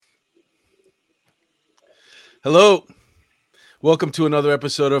Hello. Welcome to another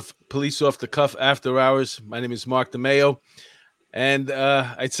episode of Police Off the Cuff After Hours. My name is Mark DeMeo, and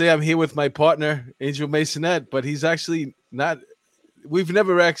I'd say I'm here with my partner, Angel Masonette, but he's actually not. We've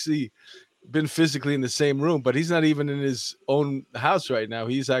never actually been physically in the same room, but he's not even in his own house right now.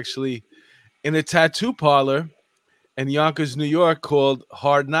 He's actually in a tattoo parlor in Yonkers, New York called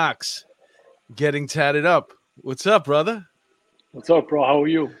Hard Knocks, getting tatted up. What's up, brother? What's up, bro? How are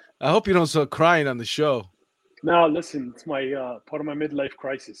you? I hope you don't start crying on the show. Now, listen, it's my part of my midlife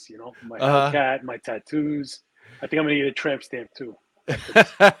crisis. My Uh Hellcat, my tattoos. I think I'm gonna get a tramp stamp too after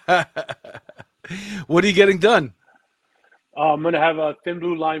this. huh. What are you getting done? I'm gonna have a thin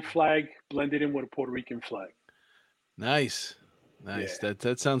blue line flag blended in with a Puerto Rican flag. Nice, Yeah, nice.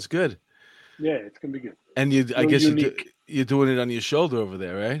 That sounds good. yeah, it's gonna be good. And you, A I little guess unique. you're doing it on your shoulder over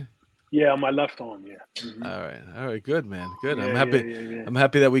there, right? Yeah, on my left arm. Yeah. All right, good man, good. Yeah, yeah, yeah, yeah. I'm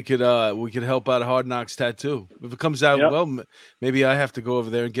happy that we could help out Hard Knocks Tattoo. If it comes out Yep. well, maybe I have to go over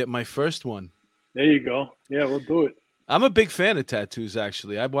there and get my first one. There you go. Yeah, we'll do it. I'm a big fan of tattoos.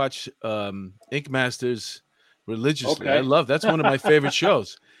 Actually, I watch Ink Masters religiously. I Okay. love that's one of my favorite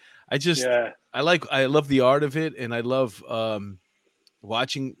shows. I just Yeah. I love the art of it, and I love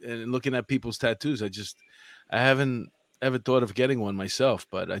watching and looking at people's tattoos. I haven't ever thought of getting one myself,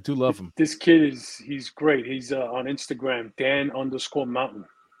 but I do love them. This kid he's great. He's on Instagram, Dan_Mountain.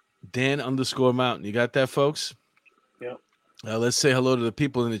 Dan underscore Mountain. You got that, folks? Yeah. Let's say hello to the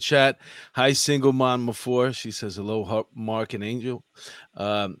people in the chat. Hi, single mom before. She says hello, Mark and Angel.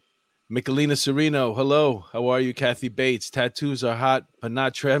 Um, Michelina Sereno, hello. How are you, Kathy Bates? Tattoos are hot, but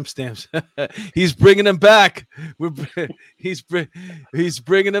not tramp stamps. He's bringing them back. We're, he's he's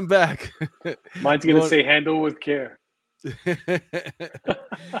bringing them back. Mine's gonna Lord- say handle with care.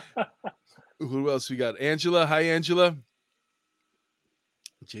 Who else we got? Angela. Hi, Angela.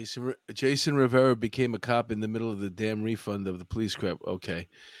 Jason Rivera became a cop in the middle of the damn refund of the police crap. Okay.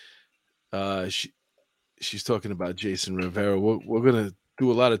 Uh, she, she's talking about Jason Rivera. We're gonna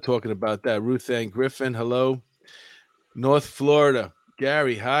do a lot of talking about that. Ruth Ann Griffin. Hello. North Florida.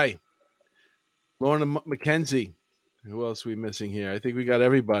 Gary. Hi. Lorna McKenzie. Who else are we missing here? I think we got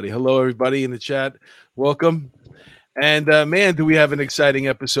everybody. Hello, everybody in the chat. Welcome. And man, do we have an exciting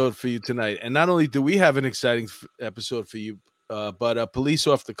episode for you tonight? And not only do we have an exciting episode for you, but a Police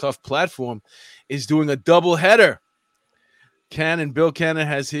Off the Cuff platform is doing a double header. Bill Cannon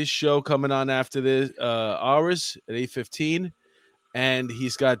has his show coming on after this ours at 8:15, and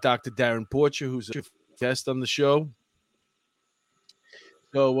he's got Dr. Darren Porcher, who's a guest on the show.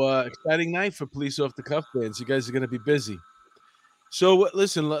 So exciting night for Police Off the Cuff fans. You guys are going to be busy. So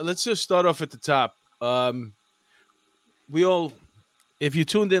listen, let's just start off at the top. We all, if you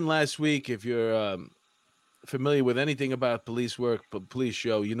tuned in last week, if you're familiar with anything about police work, police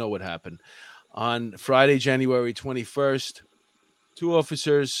show, you know what happened. On Friday, January 21st, two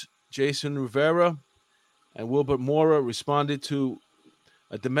officers, Jason Rivera and Wilbert Mora, responded to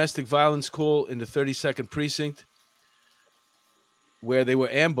a domestic violence call in the 32nd precinct where they were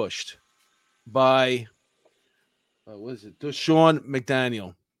ambushed by, what is it, Deshaun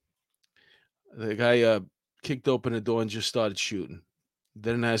McDaniel. The guy kicked open the door and just started shooting.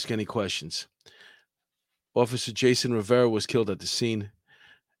 Didn't ask any questions. Officer Jason Rivera was killed at the scene.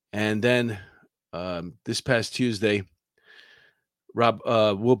 And then this past Tuesday,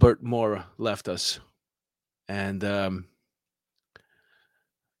 Wilbert Mora left us. And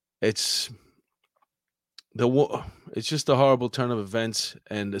it's just a horrible turn of events.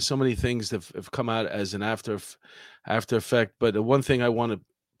 And so many things have come out as an after effect. But the one thing I want to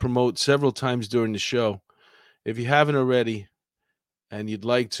promote several times during the show, if you haven't already and you'd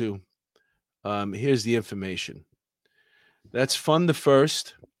like to, here's the information. That's Fund the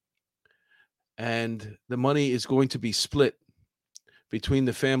First, and the money is going to be split between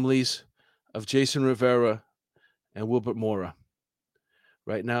the families of Jason Rivera and Wilbert Mora.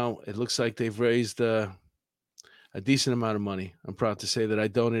 Right now, it looks like they've raised a decent amount of money. I'm proud to say that I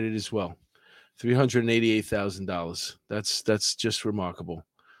donated as well, $388,000. That's just remarkable.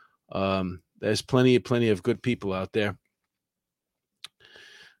 There's plenty of good people out there.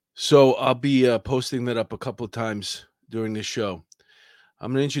 So I'll be posting that up a couple of times during the show.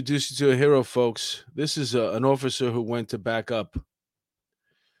 I'm going to introduce you to a hero, folks. This is an officer who went to back up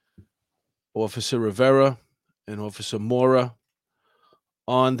Officer Rivera and Officer Mora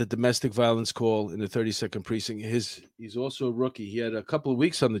on the domestic violence call in the 32nd precinct. He's also a rookie. He had a couple of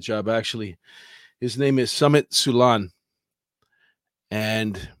weeks on the job, actually. His name is Sumit Sulan,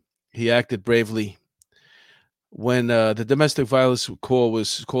 and he acted bravely. When the domestic violence call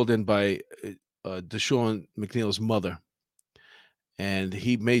was called in by Deshaun McNeil's mother, and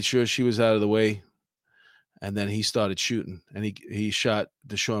he made sure she was out of the way, and then he started shooting, and he shot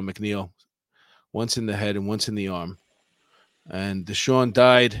Deshaun McNeil once in the head and once in the arm, and Deshaun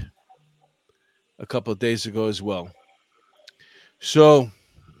died a couple of days ago as well. So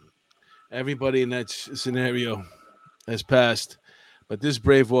everybody in that scenario has passed, but this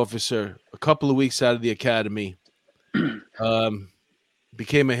brave officer, a couple of weeks out of the academy,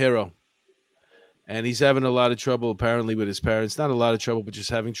 became a hero. And he's having a lot of trouble, apparently, with his parents. Not a lot of trouble, but just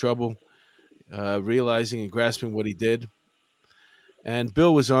having trouble realizing and grasping what he did. And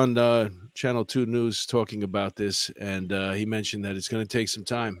Bill was on Channel 2 News talking about this, and he mentioned that it's going to take some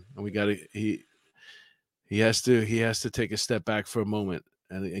time, and he has to take a step back for a moment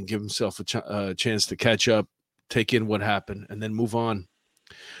and give himself a chance to catch up, take in what happened, and then move on.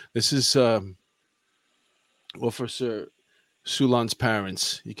 This is Officer Sulan's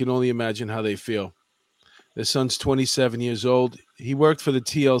parents. You can only imagine how they feel. Their son's 27 years old. He worked for the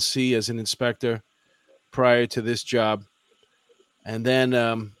TLC as an inspector prior to this job, and then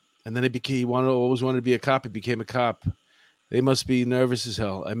he always wanted to be a cop. He became a cop. They must be nervous as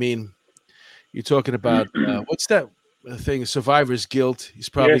hell. I mean, you're talking about what's that thing? Survivor's guilt. He's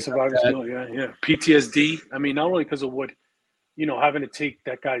probably survivor's guilt. Yeah. PTSD. I mean, not only because of what having to take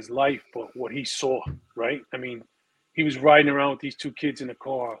that guy's life, but what he saw. Right. I mean, he was riding around with these two kids in a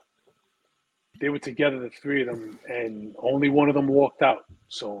car. They were together, the three of them, and only one of them walked out.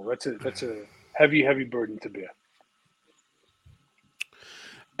 So that's a heavy, heavy burden to bear.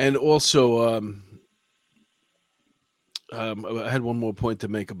 And also, I had one more point to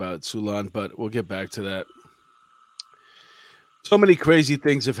make about Sulan, but we'll get back to that. So many crazy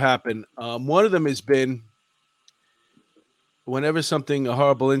things have happened. One of them has been whenever a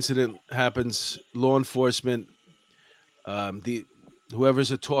horrible incident happens, law enforcement,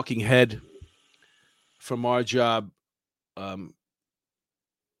 whoever's a talking head from our job, I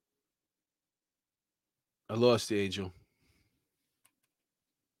lost the angel.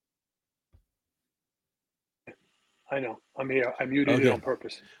 I know. I'm here. I muted it on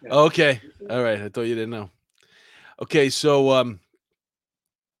purpose. Yeah. Okay. All right. I thought you didn't know. Okay. So,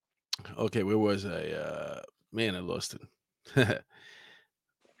 okay. Where was I? Man, I lost it. A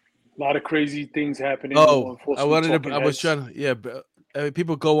lot of crazy things happening.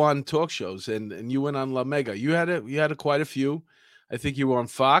 People go on talk shows, and you went on La Mega. You had quite a few. I think you were on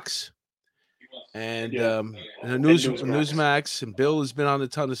Fox and Newsmax, and Bill has been on a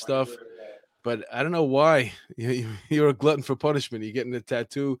ton of stuff. But I don't know why you're a glutton for punishment. You're getting a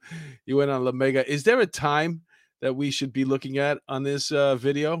tattoo. You went on La Mega. Is there a time that we should be looking at on this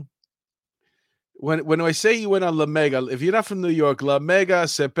video? When I say you went on La Mega, if you're not from New York, La Mega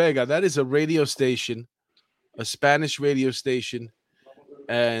Se Pega, that is a radio station, a Spanish radio station,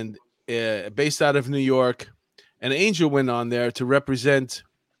 and based out of New York. And Angel went on there to represent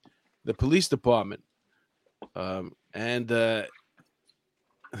the police department.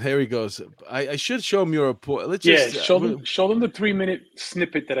 Here he goes. I should show him your report. Let's show them the 3-minute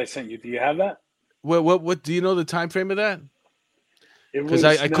snippet that I sent you. Do you have that? What do you know the time frame of that? Because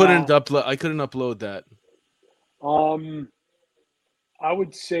I couldn't upload that. I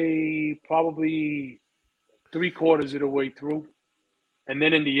would say probably 3/4 of the way through, and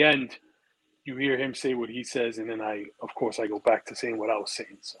then in the end, you hear him say what he says, and then I go back to saying what I was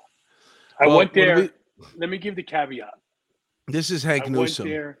saying. So I went there. Let me give the caveat. This is Hank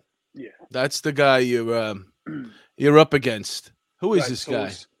Newsom. Yeah, that's the guy you're up against. Who is this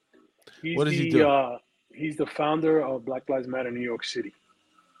guy? What does he do? He's the founder of Black Lives Matter New York City.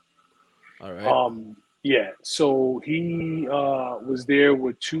 All right. So he was there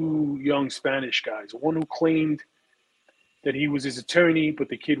with two young Spanish guys. One who claimed that he was his attorney, but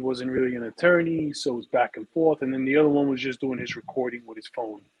the kid wasn't really an attorney, so it was back and forth. And then the other one was just doing his recording with his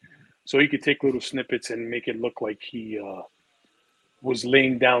phone. So he could take little snippets and make it look like he was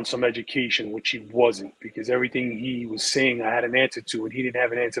laying down some education, which he wasn't, because everything he was saying I had an answer to, and he didn't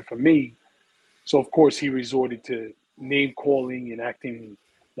have an answer for me. So, of course, he resorted to name-calling and acting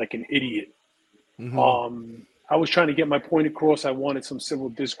like an idiot. Mm-hmm. I was trying to get my point across. I wanted some civil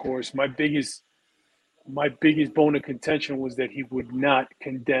discourse. My biggest bone of contention was that he would not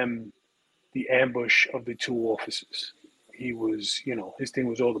condemn the ambush of the two officers. He was, his thing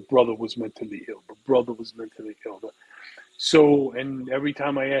was, the brother was mentally ill. The brother was mentally ill. So, and every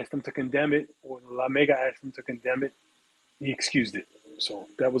time I asked him to condemn it, or La Mega asked him to condemn it, he excused it. So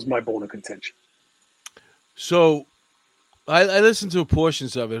that was my bone of contention. So I listened to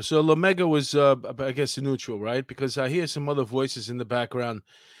portions of it. So La Mega was, I guess, neutral, right? Because I hear some other voices in the background.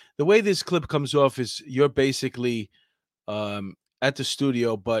 The way this clip comes off is you're basically at the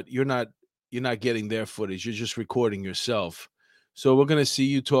studio, but you're not getting their footage. You're just recording yourself. So we're going to see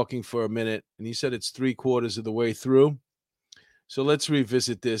you talking for a minute. And he said it's 3/4 of the way through. So let's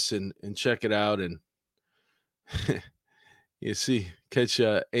revisit this and check it out. And you see, catch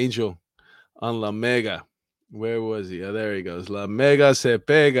Angel on La Mega. Where was he? Oh, there he goes. La Mega se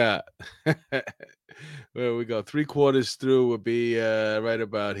pega. Where we go. 3/4 through will be right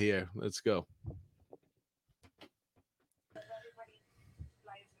about here. Let's go.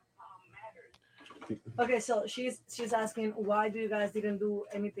 Okay, so she's asking why do you guys didn't do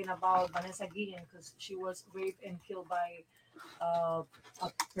anything about Vanessa Guillen because she was raped and killed by a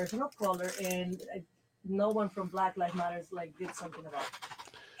person of color and no one from Black Lives Matters like did something about it.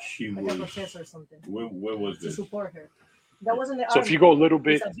 She like was a protest or something where was to this? support her. That wasn't the So if you go a little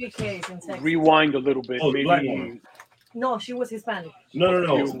bit, it's a big case in Texas. rewind a little bit, Oh, the black maybe woman. No, she was Hispanic.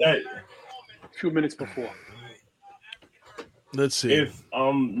 No. a few minutes before. Let's see. If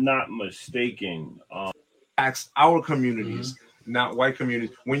I'm not mistaken, our communities, not white communities.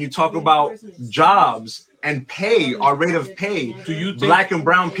 When you talk about jobs and pay, our rate of pay, Do you think black and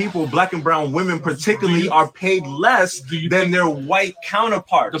brown people, black and brown women particularly, are paid less than their white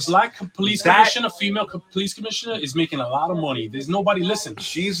counterparts? the black police commissioner, female police commissioner, is making a lot of money? There's nobody listening.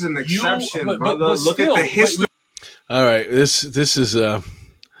 She's an exception, but brother. Look still, at the history. All right. This is I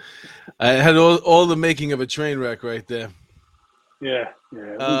had all the making of a train wreck right there. Yeah.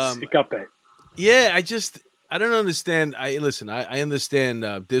 It got bad. Yeah, I don't understand. I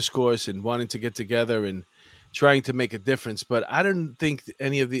understand discourse and wanting to get together and trying to make a difference, but I don't think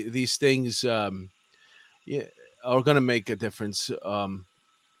any of these things are going to make a difference.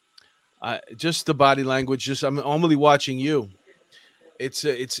 Just the body language. I'm only watching you. It's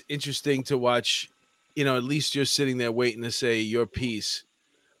interesting to watch. At least you're sitting there waiting to say your piece,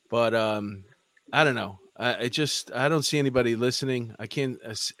 but I don't know. I don't see anybody listening. I can't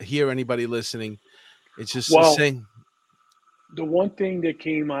hear anybody listening. It's just the same. The one thing that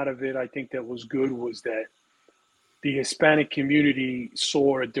came out of it, I think that was good, was that the Hispanic community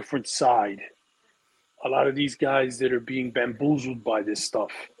saw a different side. A lot of these guys that are being bamboozled by this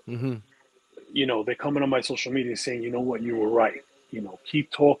stuff, they're coming on my social media saying, you know what, you were right.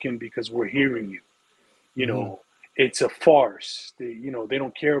 Keep talking because we're hearing you. It's a farce. They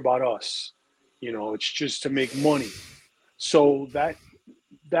don't care about us. It's just to make money. So that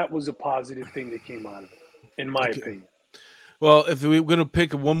was a positive thing that came out of it, in my opinion. Well, if we're going to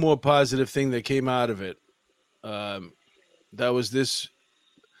pick one more positive thing that came out of it, that was this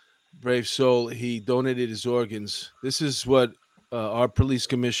brave soul. He donated his organs. This is what our police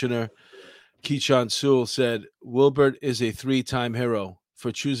commissioner, Keechant Sewell, said. Wilbert is a 3-time hero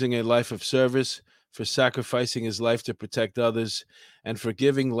for choosing a life of service, for sacrificing his life to protect others, and for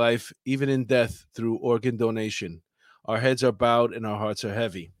giving life, even in death, through organ donation. Our heads are bowed and our hearts are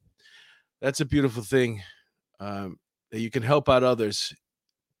heavy. That's a beautiful thing, that you can help out others,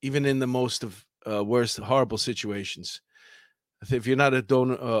 even in the most of worst, horrible situations. If you're not a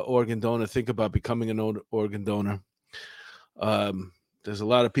organ donor, think about becoming an organ donor. There's a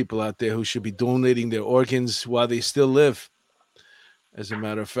lot of people out there who should be donating their organs while they still live. As a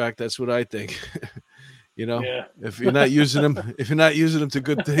matter of fact, that's what I think. If you're not using them to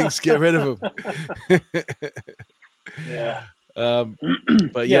good things, get rid of them. Yeah.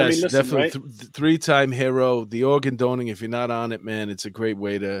 But yes, definitely right? 3-time hero. The organ donating, if you're not on it, man, it's a great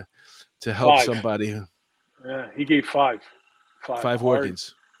way to help somebody. Yeah, he gave 5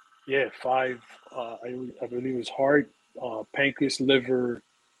 organs. Yeah, 5. I believe it was heart, pancreas, liver,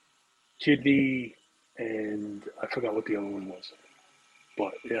 kidney, and I forgot what the other one was.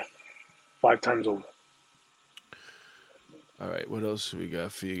 But yeah, 5 times over. All right, what else we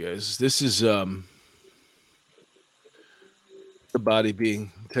got for you guys? This is the body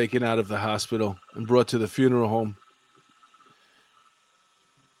being taken out of the hospital and brought to the funeral home.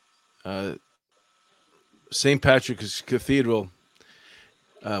 St. Patrick's Cathedral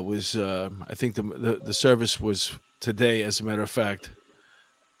was, I think the service was today, as a matter of fact,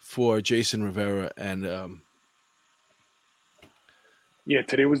 for Jason Rivera. And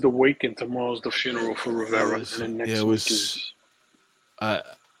today was the wake and tomorrow's the funeral for Rivera. And then next week is... I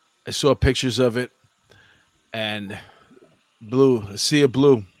saw pictures of it, and a sea of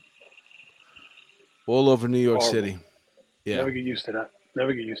blue all over New York City. Yeah, never get used to that.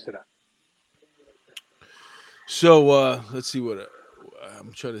 So let's see what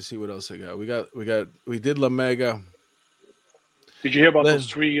I'm trying to see what else I got. We did La Mega. Did you hear about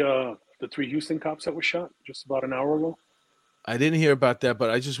those the 3 Houston cops that were shot just about an hour ago? I didn't hear about that,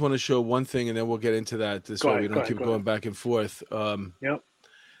 but I just want to show one thing, and then we'll get into that. This way we don't keep going back and forth. Yep.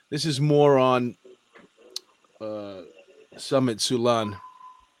 This is more on Summit Sulan.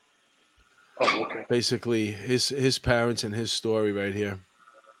 Oh, okay. Basically, his parents and his story right here.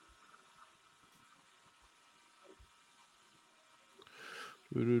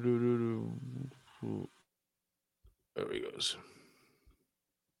 There he goes.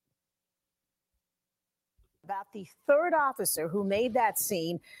 About the third officer who made that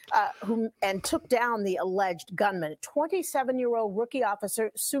scene and took down the alleged gunman. 27-year-old rookie officer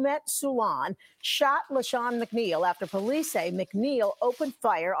Sumet Sulan shot LaShawn McNeil after police say McNeil opened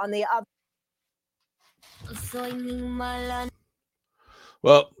fire on the other.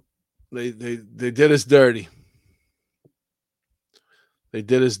 Well, they did us dirty. They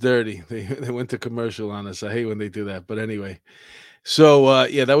did us dirty. They went to commercial on us. I hate when they do that. But anyway, so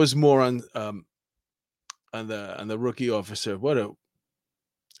yeah, that was more on the rookie officer.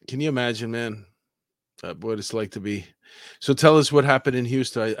 Can you imagine, man, what it's like to be? So tell us what happened in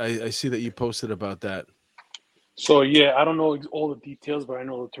Houston. I see that you posted about that. So yeah, I don't know all the details, but I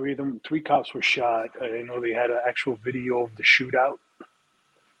know the three cops were shot. I know they had an actual video of the shootout.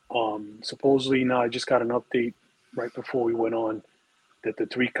 Supposedly, now I just got an update right before we went on that the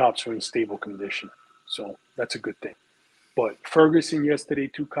three cops were in stable condition. So that's a good thing. But Ferguson yesterday,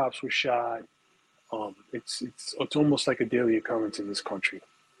 2 cops were shot. It's almost like a daily occurrence in this country.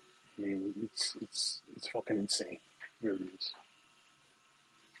 I mean, it's fucking insane. It really is.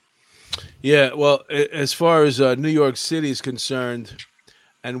 Yeah, well, as far as New York City is concerned,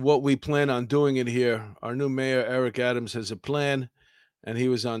 and what we plan on doing in here, our new mayor Eric Adams has a plan, and he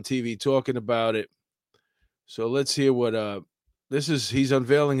was on TV talking about it. So let's hear what this is. He's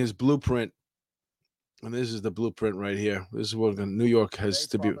unveiling his blueprint. And this is the blueprint right here. This is what New York has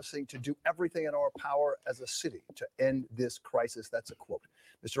to be. Promising to do everything in our power as a city to end this crisis. That's a quote.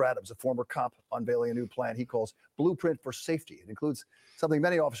 Mr. Adams, a former cop, unveiling a new plan he calls Blueprint for Safety. It includes something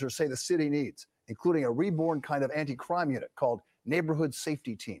many officers say the city needs, including a reborn kind of anti-crime unit called Neighborhood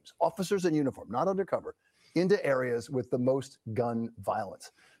Safety Teams. Officers in uniform, not undercover, into areas with the most gun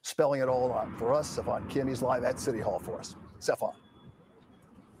violence. Spelling it all out for us, Stefan Kim. He's live at City Hall for us. Stefan.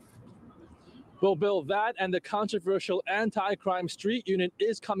 Well, Bill, that and the controversial anti-crime street unit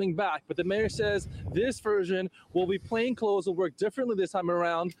is coming back, but the mayor says this version will be plainclothes, will work differently this time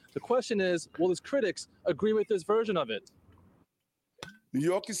around. The question is, will his critics agree with this version of it? New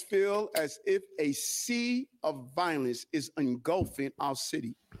Yorkers feel as if a sea of violence is engulfing our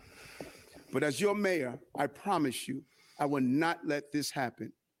city. But as your mayor, I promise you, I will not let this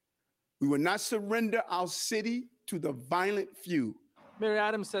happen. We will not surrender our city to the violent few. Mayor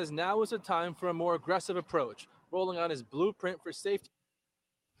Adams says now is the time for a more aggressive approach, rolling out his blueprint for safety.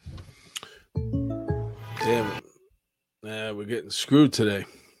 Damn it. We're getting screwed today.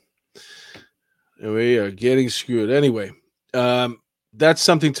 We are getting screwed. Anyway, that's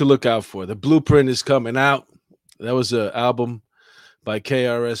something to look out for. The blueprint is coming out. That was an album by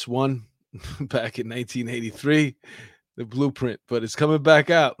KRS-One back in 1983. The blueprint, but it's coming back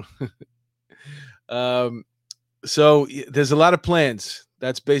out. So there's a lot of plans.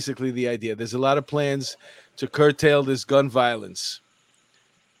 That's basically the idea. There's a lot of plans to curtail this gun violence,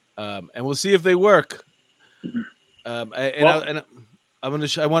 and we'll see if they work. I want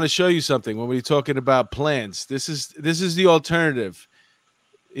to show you something when we're talking about plans. This is the alternative.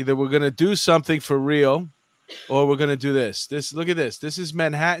 Either we're going to do something for real, or we're going to do this. Look at this. This is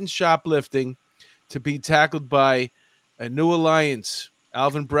Manhattan shoplifting to be tackled by a new alliance.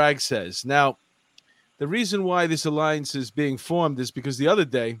 Alvin Bragg says now. The reason why this alliance is being formed is because the other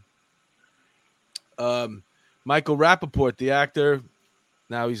day, Michael Rappaport, the actor,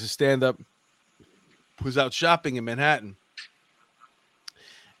 now he's a stand-up, was out shopping in Manhattan.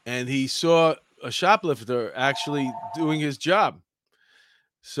 And he saw a shoplifter actually doing his job.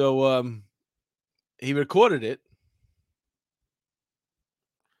 So he recorded it.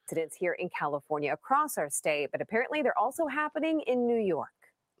 Incidents here in California, across our state, but apparently they're also happening in New York.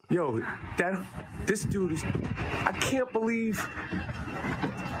 Yo, this dude is, I can't believe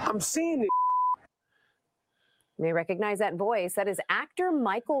I'm seeing it. You may recognize that voice. That is actor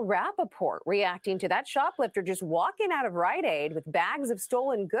Michael Rappaport reacting to that shoplifter just walking out of Rite Aid with bags of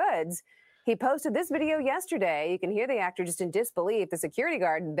stolen goods. He posted this video yesterday. You can hear the actor just in disbelief. The security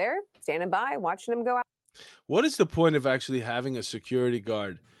guard there standing by, watching him go out. What is the point of actually having a security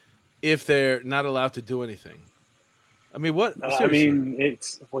guard if they're not allowed to do anything? I mean, what?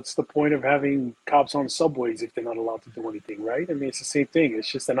 What's the point of having cops on subways if they're not allowed to do anything, right? I mean, it's the same thing. It's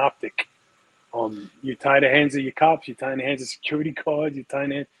just an optic. You tie the hands of your cops, you tie the hands of security guards, you tie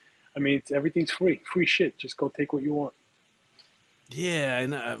the hands. I mean, everything's free shit. Just go take what you want. Yeah,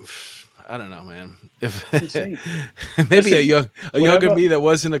 I don't know, man. If maybe a younger me that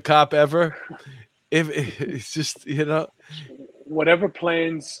wasn't a cop ever. If it's just whatever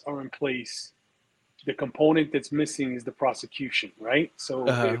plans are in place, the component that's missing is the prosecution, right? So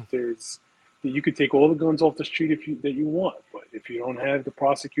you could take all the guns off the street that you want, but if you don't have the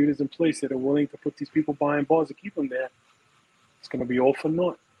prosecutors in place that are willing to put these people behind bars to keep them there, it's going to be all for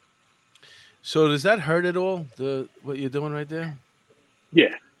naught. So does that hurt at all? What you're doing right there?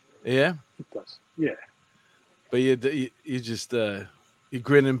 Yeah. Yeah. It does. Yeah. But you just you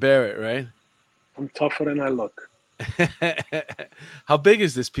grin and bear it, right? I'm tougher than I look. How big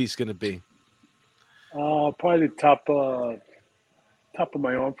is this piece going to be? Probably the top of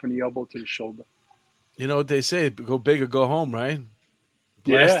my arm from the elbow to the shoulder. You know what they say? Go big or go home, right?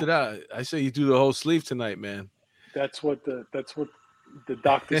 Blast it out. I say you do the whole sleeve tonight, man. That's what the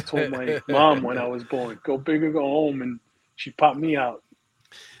doctors told my mom when I was born. Go big or go home, and she popped me out.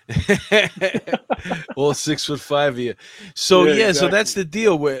 All 6'5" of you. So exactly. So that's the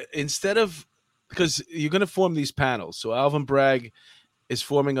deal. Where instead of, because you're going to form these panels. So Alvin Bragg is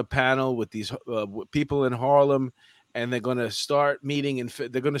forming a panel with these people in Harlem, and they're going to start meeting in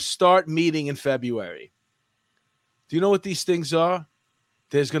February. Do you know what these things are?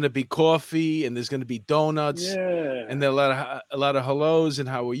 There's going to be coffee, and there's going to be donuts, and there are a lot of hellos, and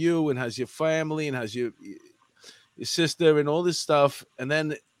how are you, and how's your family, and how's your sister, and all this stuff. And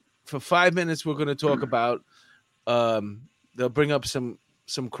then for 5 minutes, we're going to talk about. They'll bring up some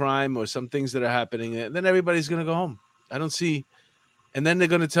crime or some things that are happening, and then everybody's going to go home. I don't see. And then they're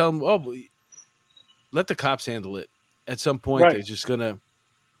going to tell them, "Oh, let the cops handle it." At some point, they're just going to.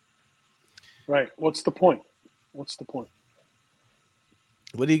 Right. What's the point? What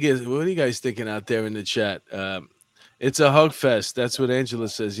are you guys thinking out there in the chat? It's a hug fest. That's what Angela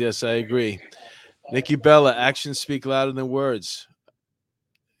says. Yes, I agree. Nikki Bella, actions speak louder than words.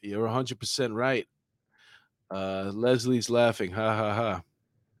 You're 100% right. Leslie's laughing. Ha ha ha.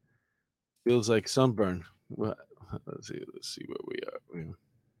 Feels like sunburn. Well, let's see where we are.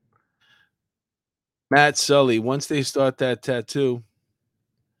 Matt Sully, once they start that tattoo,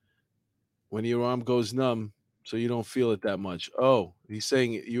 when your arm goes numb, so you don't feel it that much. Oh, he's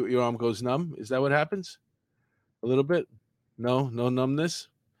saying your arm goes numb? Is that what happens? A little bit? No numbness?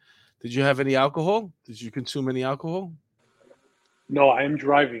 Did you have any alcohol? Did you consume any alcohol? No, I am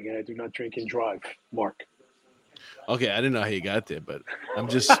driving, and I do not drink and drive, Mark. Okay, I didn't know how you got there, but I'm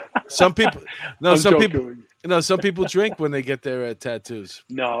just some people. No, some people drink when they get their tattoos.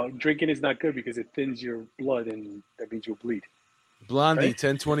 No, drinking is not good because it thins your blood, and that means you'll bleed. Blondie, Right?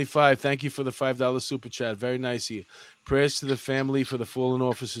 1025. Thank you for the $5 super chat. Very nice of you. Prayers to the family for the fallen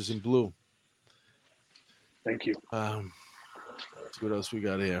officers in blue. Thank you. Let's see what else we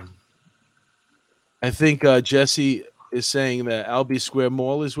got here. I think Jesse is saying that Albee Square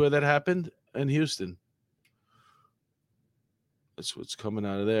Mall is where that happened in Houston. That's what's coming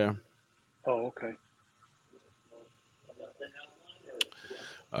out of there. Oh, okay.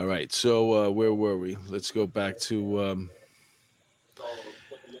 All right. So where were we? Let's go back to.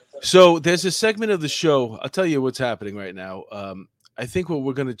 So there's a segment of the show. I'll tell you what's happening right now. I think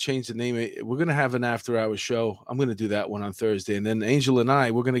we're going to change the name. We're going to have an after-hour show. I'm going to do that one on Thursday. And then Angel and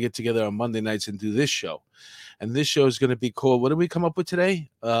I, we're going to get together on Monday nights and do this show. And this show is going to be called, what did we come up with today?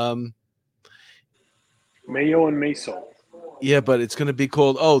 Mayo and Meso. Yeah, but it's going to be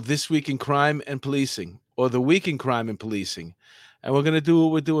called, This Week in Crime and Policing, or The Week in Crime and Policing. And we're going to do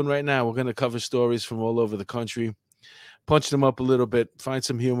what we're doing right now. We're going to cover stories from all over the country, punch them up a little bit, find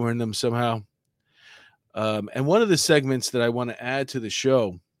some humor in them somehow. And one of the segments that I want to add to the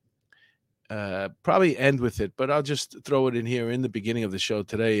show, probably end with it, but I'll just throw it in here in the beginning of the show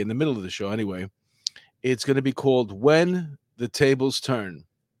today, in the middle of the show anyway. It's going to be called When the Tables Turn.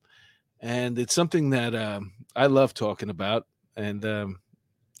 And it's something that I love talking about. And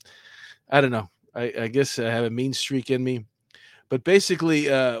I don't know. I guess I have a mean streak in me. But basically,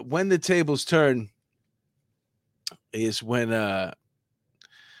 when the tables turn is when a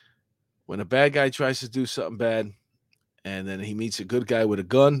bad guy tries to do something bad, and then he meets a good guy with a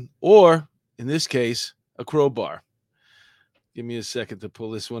gun, or in this case, a crowbar. Give me a second to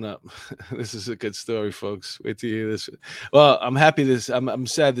pull this one up. This is a good story, folks. Wait till you hear this. Well, I'm happy I'm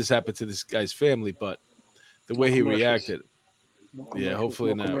sad this happened to this guy's family, but the way he reacted. Yeah,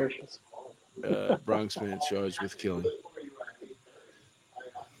 hopefully not. Bronx man charged with killing.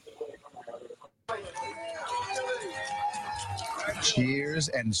 Cheers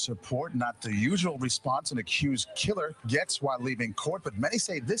and support, not the usual response an accused killer gets while leaving court, but many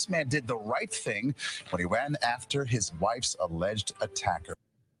say this man did the right thing when he ran after his wife's alleged attacker.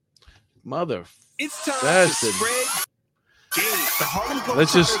 Mother. It's time bastard. to spread game. The Harlem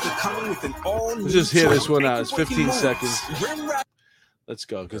Let's just coming with an all-new hear this one out. It's 20 15 moves. seconds. Let's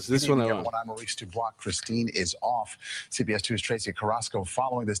go, because this one I'm Maurice Dubois. Christine is off. CBS 2's Tracy Carrasco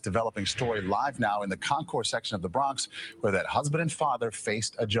following this developing story live now in the concourse section of the Bronx, where that husband and father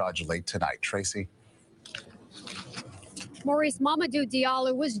faced a judge late tonight. Tracy. Maurice, Mamadou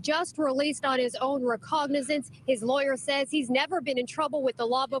Diallo was just released on his own recognizance. His lawyer says he's never been in trouble with the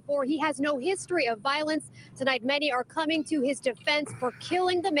law before. He has no history of violence. Tonight, many are coming to his defense for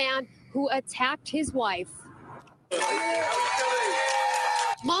killing the man who attacked his wife.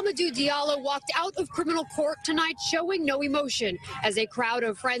 Mamadou Diallo walked out of criminal court tonight showing no emotion as a crowd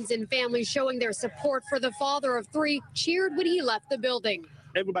of friends and family showing their support for the father of three cheered when he left the building.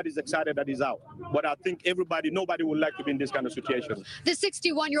 Everybody's excited that he's out, but I think nobody would like to be in this kind of situation. The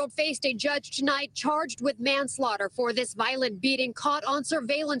 61-year-old faced a judge tonight charged with manslaughter for this violent beating caught on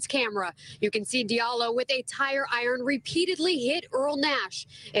surveillance camera. You can see Diallo with a tire iron repeatedly hit Earl Nash.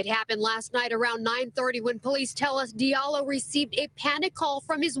 It happened last night around 9:30 when police tell us Diallo received a panic call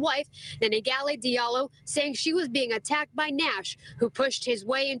from his wife, Nenegale Diallo, saying she was being attacked by Nash, who pushed his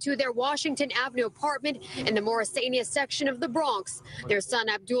way into their Washington Avenue apartment in the Morrisania section of the Bronx. Their son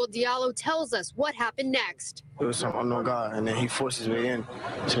Abdul Diallo tells us what happened next. It was some unknown guy, and then he forced his way in.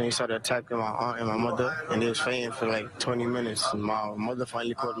 So then he started attacking my aunt and my mother, and they was fighting for like 20 minutes. And my mother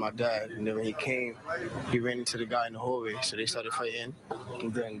finally called my dad, and then when he came, he ran into the guy in the hallway. So they started fighting,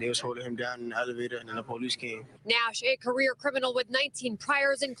 and then they was holding him down in the elevator, and then the police came. Nash, a career criminal with 19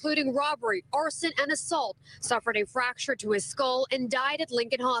 priors, including robbery, arson, and assault, suffered a fracture to his skull and died at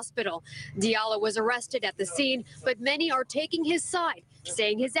Lincoln Hospital. Diallo was arrested at the scene, but many are taking his side,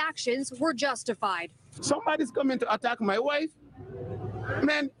 saying his actions were justified. Somebody's coming to attack my wife.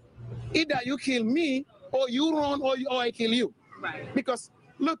 Man, either you kill me or you run or I kill you. Right. Because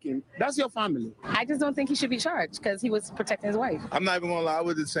look, that's your family. I just don't think he should be charged because he was protecting his wife. I'm not even gonna lie, I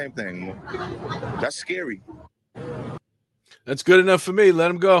would do the same thing. That's scary. That's good enough for me.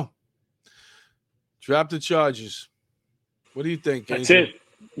 Let him go. Drop the charges. What do you think? That's Angel? it.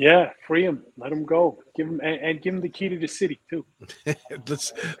 Yeah, free him. Let him go. Give him and give him the key to the city too.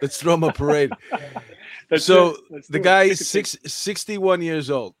 let's throw him a parade. Let's the do it. guy Take is a seat. 61 years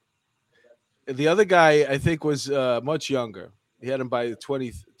old. The other guy, I think, was much younger. He had him by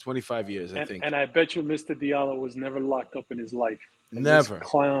 25 years, I think. And I bet you Mr. Diallo was never locked up in his life. And Never. this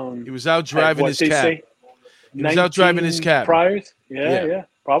clown. He was out driving what his they cab. say, He was out driving his 19 cab. Priors? Yeah,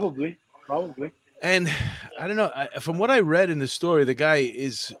 probably. And I don't know. From what I read in the story, the guy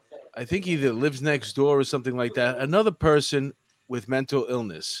is, I think, either lives next door or something like that. Another person with mental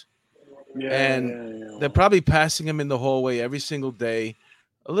illness. They're probably passing him in the hallway every single day.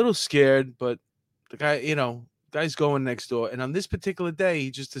 A little scared, but the guy, guy's going next door. And on this particular day,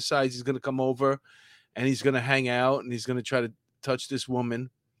 he just decides he's going to come over and he's going to hang out and he's going to try to touch this woman.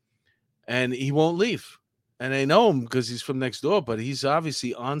 And he won't leave. And they know him because he's from next door, but he's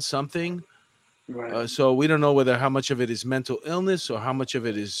obviously on something. Right. So we don't know how much of it is mental illness or how much of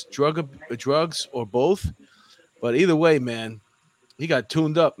it is drugs or both. But either way, man, he got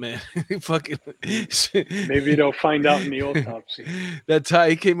tuned up, man. Fucking. Maybe they'll find out in the autopsy. That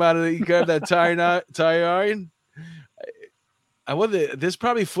tie, he came out of he grabbed that tire iron. I wonder. There's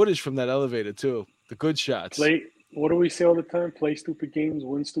probably footage from that elevator too. The good shots. What do we say all the time? Play stupid games,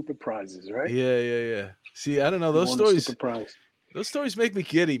 win stupid prizes, right? Yeah. See, I don't know those Won stories. stupid prize. Those stories make me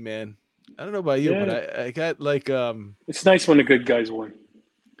giddy, man. I don't know about you, but I got like It's nice when the good guys win.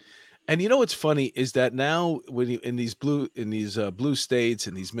 And you know what's funny is that now when in these blue states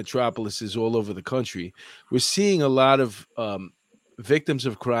and these metropolises all over the country, we're seeing a lot of victims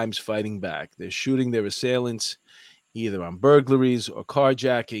of crimes fighting back. They're shooting their assailants either on burglaries or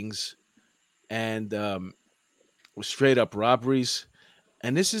carjackings and straight up robberies.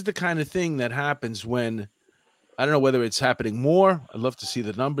 And this is the kind of thing that happens when, I don't know whether it's happening more. I'd love to see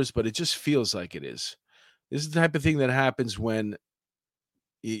the numbers, but it just feels like it is. This is the type of thing that happens when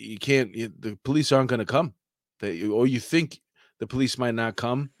the police aren't going to come, or you think the police might not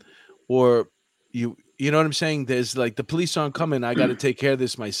come, or you know what I'm saying? There's like, the police aren't coming. I got to take care of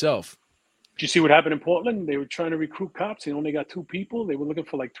this myself. Did you see what happened in Portland? They were trying to recruit cops. They only got 2 people. They were looking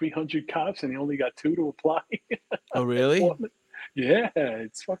for like 300 cops, and they only got 2 to apply. Oh, really? Yeah,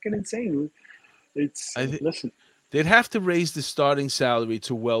 it's fucking insane. Listen. They'd have to raise the starting salary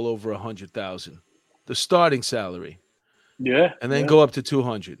to well over 100,000. The starting salary. Yeah. And then go up to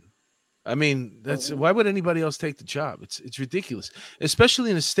 200. I mean, why would anybody else take the job? It's ridiculous,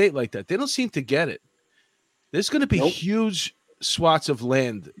 especially in a state like that. They don't seem to get it. There's going to be huge swaths of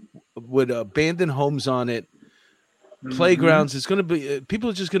land with abandoned homes on it, playgrounds. It's going to be people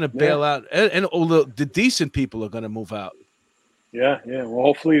are just going to bail out, and all the decent people are going to move out. Yeah. Well,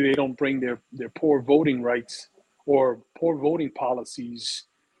 hopefully they don't bring their poor voting rights or poor voting policies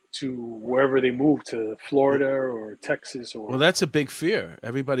to wherever they move, to Florida or Texas or. Well, that's a big fear.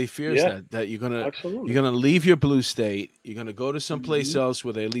 Everybody fears Yeah, that you're gonna absolutely. you're gonna leave your blue state. You're gonna go to someplace Mm-hmm. else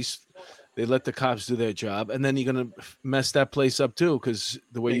where they let the cops do their job, and then you're gonna mess that place up too because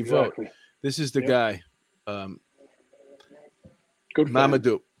the way you vote. Exactly. This is the Yep. guy, Good for him.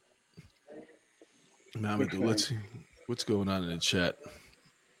 Mamadou. Good Mamadou. for Let's see what's going on in the chat.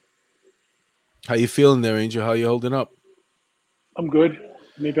 How you feeling there, Angel? How you holding up? I'm good.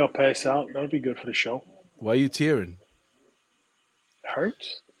 Maybe I'll pass out. That'll be good for the show. Why are you tearing?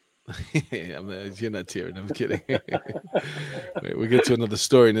 Hurts? You're not tearing. I'm kidding. Wait, we'll get to another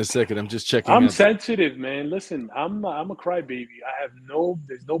story in a second. I'm just checking. I'm out. sensitive, man. Listen, I'm a crybaby.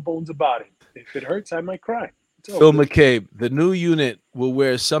 There's no bones about it. If it hurts, I might cry. It's all Phil good. McCabe, the new unit will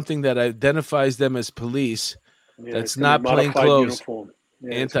wear something that identifies them as police. Yeah, it's That's gonna not be plain modified clothes. uniform.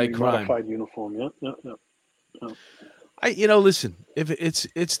 Yeah, it's gonna be Anti-crime. Modified uniform. Yeah. Listen, if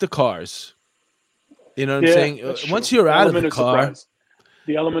it's the cars, you know what I'm Yeah, saying. that's Once true. you're The out of element the of car, surprise.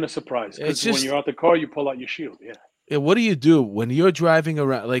 The element of surprise. It's Because when just- you're out the car, you pull out your shield. Yeah. what do you do when you're driving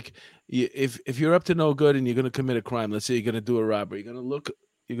around? Like, if you're up to no good and you're going to commit a crime, let's say you're going to do a robbery, you're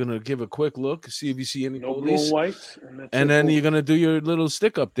going to give a quick look, see if you see any No blue police, and white. And, that's and it. then Boom. you're going to do your little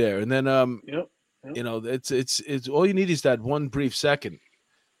stick up there, and then Yep. you know, it's all you need is that one brief second.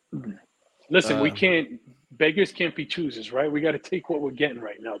 Listen, we Uh, can't. Beggars can't be choosers, right? We got to take what we're getting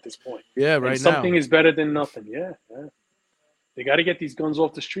right now at this point. Yeah, And right something now. is better than nothing. Yeah. They got to get these guns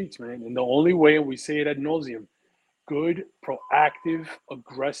off the streets, man. And the only way, and we say it ad nauseum, good, proactive,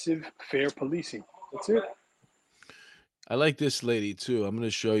 aggressive, fair policing. That's it. I like this lady too. I'm going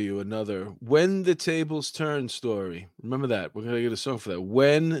to show you another "When the Tables Turn" story. Remember that. We're going to get a song for that.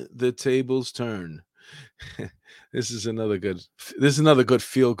 "When the Tables Turn." This is another good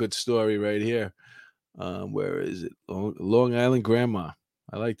feel good story right here. Where is it? Long Island Grandma.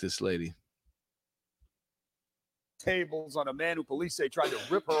 I like this lady. Tables on a man who police say tried to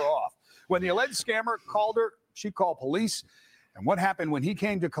rip her off. When the alleged scammer called her, she called police. And what happened when he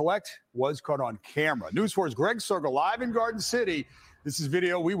came to collect was caught on camera. News 4's Greg Serga live in Garden City. This is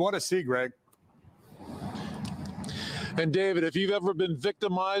video we want to see, Greg. And David, if you've ever been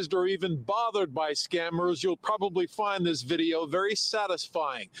victimized or even bothered by scammers, you'll probably find this video very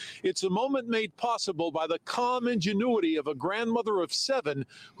satisfying. It's a moment made possible by the calm ingenuity of a grandmother of 7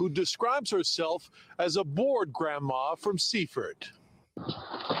 who describes herself as a bored grandma from Seaford.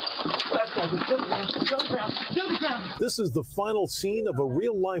 This is the final scene of a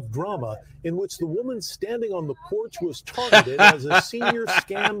real-life drama in which the woman standing on the porch was targeted as a senior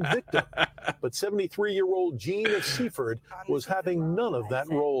scam victim. But 73-year-old Jean of Seaford was having none of that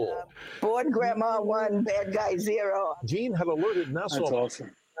role. Bored grandma 1, bad guy 0. Jean had alerted Nassau That's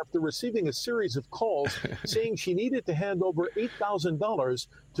awesome. after receiving a series of calls saying she needed to hand over $8,000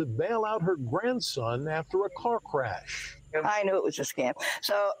 to bail out her grandson after a car crash. I knew it was a scam.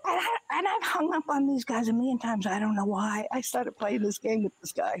 So, and I've hung up on these guys a million times. I don't know why. I started playing this game with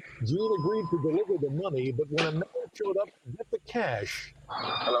this guy. Jean agreed to deliver the money, but when a man showed up to get the cash,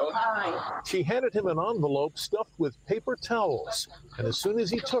 Hi. she handed him an envelope stuffed with paper towels. And as soon as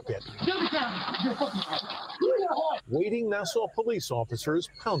he took it, waiting Nassau police officers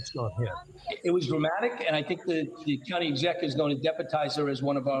pounced on him. It was dramatic, and I think the county exec is going to deputize her as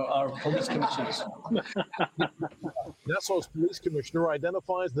one of our police commissioners. Nassau's police commissioner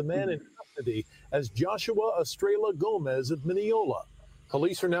identifies the man in custody as Joshua Estrella Gomez of Mineola.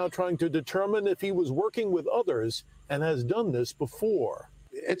 Police are now trying to determine if he was working with others and has done this before.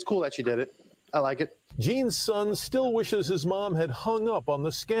 It's cool that she did it. I like it. Gene's son still wishes his mom had hung up on the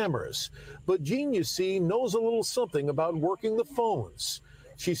scammers. But Gene, you see, knows a little something about working the phones.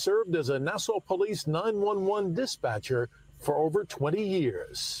 She served as a Nassau Police 911 dispatcher for over 20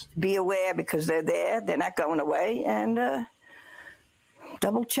 years. Be aware because they're there. They're not going away. And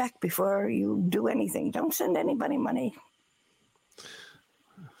double check before you do anything. Don't send anybody money.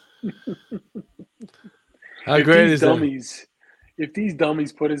 How If great these is that? dummies, if these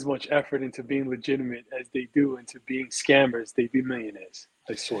dummies put as much effort into being legitimate as they do into being scammers, they'd be millionaires.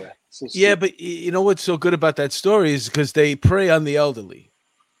 I swear. So Yeah, stupid. but you know what's so good about that story is because they prey on the elderly.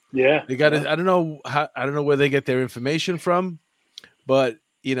 Yeah, They got to. I don't know where they get their information from, but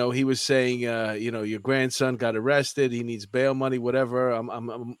you know, he was saying, you know, your grandson got arrested. He needs bail money, whatever. I'm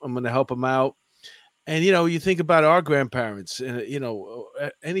going to help him out. And you know, you think about our grandparents, and you know,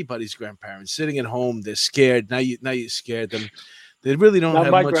 anybody's grandparents sitting at home. They're scared. Now you scared them. They really don't Not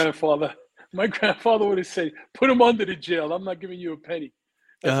have my much. grandfather. My grandfather would have said, "Put him under the jail. I'm not giving you a penny."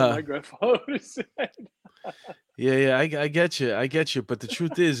 That's what my grandfather would have said. Yeah, I get you. But the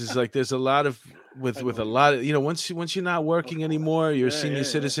truth is like there's a lot of with a lot of, once you're not working anymore, you're a senior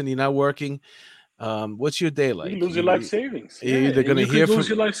citizen, you're not working. What's your day like? You lose your life savings. You're either going to hear lose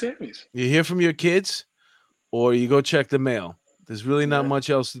from your life savings. you hear from your kids, or you go check the mail. There's really not much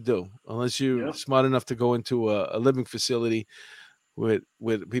else to do unless you're smart enough to go into a living facility with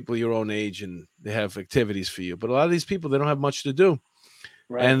people your own age and they have activities for you. But a lot of these people, they don't have much to do.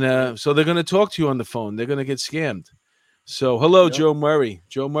 Right. And so they're going to talk to you on the phone. They're going to get scammed. So hello, Joe Murray.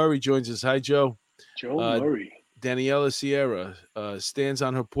 Joe Murray joins us. Hi, Joe. Joe Murray. Daniela Sierra stands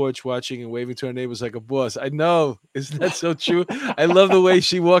on her porch watching and waving to her neighbors like a boss. I know. Isn't that so true? I love the way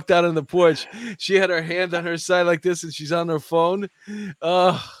she walked out on the porch. She had her hand on her side like this, and she's on her phone,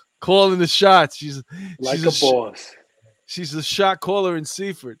 calling the shots. She's a boss. She's a shot caller in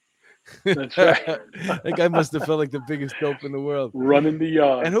Seaford. That's right. That guy must have felt like the biggest dope in the world. Running the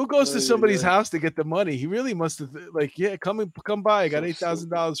yard. And who goes to somebody's house to get the money? He really must have come by. I got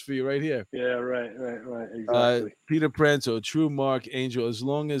 $8,000 for you right here. Yeah, right. Exactly. Peter Pranzo, True Mark Angel. As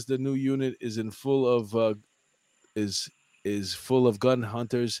long as the new unit is full of gun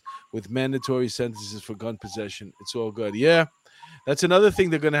hunters with mandatory sentences for gun possession, it's all good. Yeah, that's another thing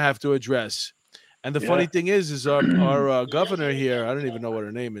they're going to have to address. And the funny thing is our governor here, I don't even know what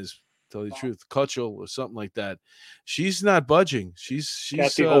her name is, to tell you the truth, Kutchel or something like that. She's not budging. She's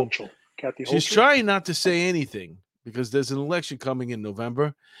Kathy Hochul. She's trying not to say anything because there's an election coming in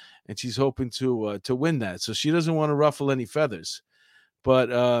November, and she's hoping to win that. So she doesn't want to ruffle any feathers.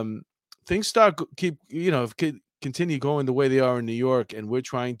 But things continue going the way they are in New York, and we're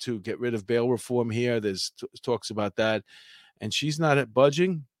trying to get rid of bail reform here. There's talks about that, and she's not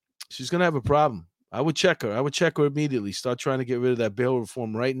budging. She's going to have a problem. I would check her. I would check her immediately. Start trying to get rid of that bail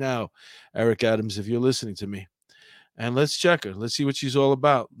reform right now, Eric Adams, if you're listening to me. And let's check her. Let's see what she's all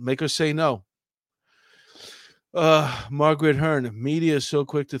about. Make her say no. Margaret Hearn, media is so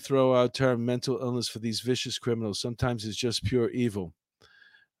quick to throw out term mental illness for these vicious criminals. Sometimes it's just pure evil.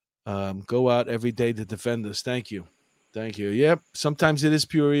 Go out every day to defend us. Thank you. Thank you. Yep. Sometimes it is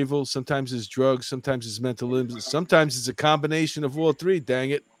pure evil. Sometimes it's drugs. Sometimes it's mental illness. Sometimes it's a combination of all three.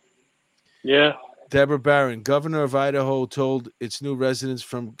 Dang it. Yeah. Deborah Barron, governor of Idaho, told its new residents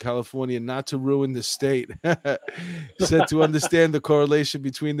from California not to ruin the state. Said to understand the correlation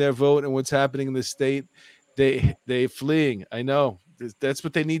between their vote and what's happening in the state, they fleeing. I know. That's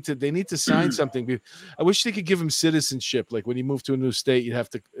what they need to. They need to sign something. I wish they could give them citizenship. Like when you move to a new state, you'd have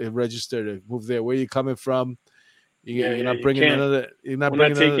to register to move there. Where are you coming from? You're not bringing another. You're not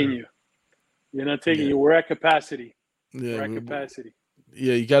bringing taking you. You're not taking you. We're at capacity. Yeah, we're at capacity.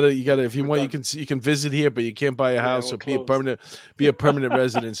 Yeah, you gotta. If you want, you can visit here, but you can't buy a house or be a permanent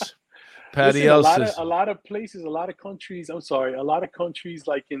residence. Patty Listen, a lot of places, a lot of countries. I'm sorry, a lot of countries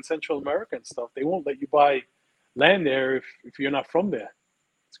like in Central America and stuff, they won't let you buy land there if you're not from there.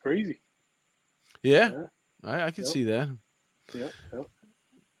 It's crazy. Yeah. I can see that. Yeah.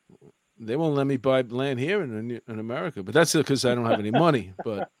 They won't let me buy land here in America, but that's because I don't have any money.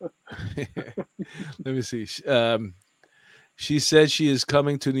 But let me see. She said she is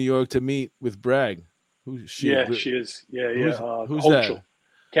coming to New York to meet with Bragg. She is. Yeah. Who's Hochul. that?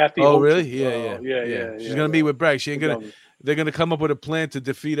 Kathy. Oh, Hochul. really? Yeah. She's gonna meet with Bragg. She ain't gonna. They're gonna come up with a plan to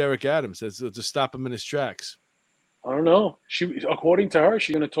defeat Eric Adams. To stop him in his tracks. I don't know. According to her,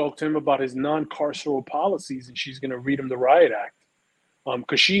 she's gonna talk to him about his non-carceral policies, and she's gonna read him the Riot Act.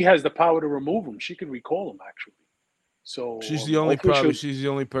 Because she has the power to remove him. She could recall him actually. So she's the only she's the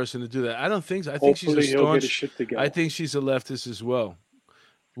only person to do that. I don't think so. I think she's a staunch. I think she's a leftist as well.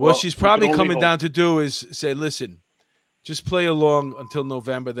 What she's probably coming down to do is say, listen, just play along until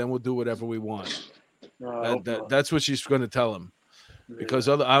November, then we'll do whatever we want. That's what she's going to tell him. Because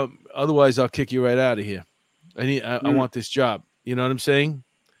otherwise I'll kick you right out of here. I want this job. You know what I'm saying?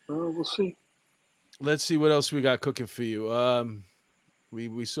 We'll see. Let's see what else we got cooking for you.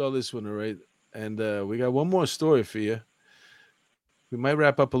 We saw this one, all right? And we got one more story for you. We might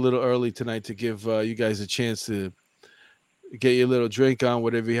wrap up a little early tonight to give you guys a chance to get your little drink on,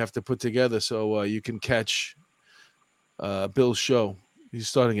 whatever you have to put together, so you can catch Bill's show. He's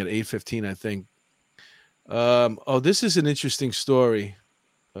starting at 8:15, I think. This is an interesting story.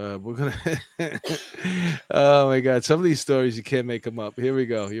 We're gonna. Oh my God! Some of these stories you can't make them up. Here we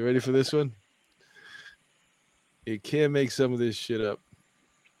go. You ready for this one? You can't make some of this shit up.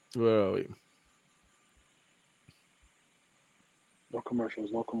 Where are we? No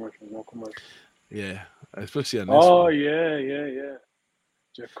commercials. Yeah, especially on this one. Oh, yeah.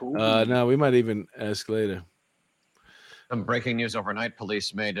 Jacoby. No, we might even ask later. Some breaking news overnight.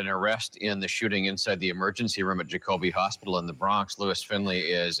 Police made an arrest in the shooting inside the emergency room at Jacoby Hospital in the Bronx. Lewis Finley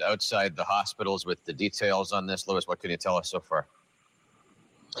is outside the hospitals with the details on this. Lewis, what can you tell us so far?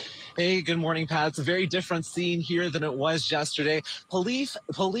 Hey, good morning, Pat. It's a very different scene here than it was yesterday. Police,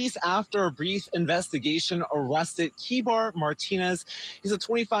 after a brief investigation, arrested Kibar Martinez. He's a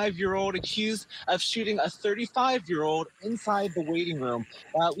 25-year-old accused of shooting a 35-year-old inside the waiting room.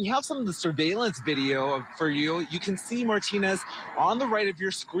 We have some of the surveillance video for you. You can see Martinez on the right of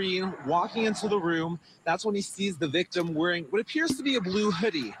your screen walking into the room. That's when he sees the victim wearing what appears to be a blue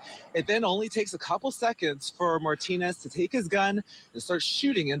hoodie. It then only takes a couple seconds for Martinez to take his gun and start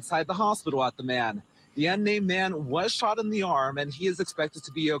shooting inside the hospital at the man. The unnamed man was shot in the arm, and he is expected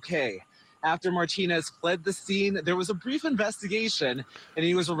to be okay. After Martinez fled the scene, there was a brief investigation, and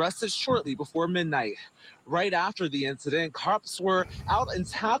he was arrested shortly before midnight. Right after the incident, cops were out in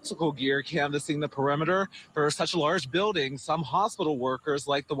tactical gear canvassing the perimeter. For such a large building, some hospital workers,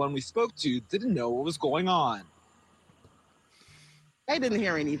 like the one we spoke to, didn't know what was going on. I didn't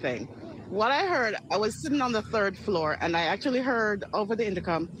hear anything. What I heard, I was sitting on the 3rd floor, and I actually heard over the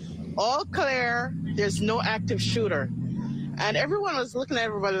intercom, all clear, there's no active shooter. And everyone was looking at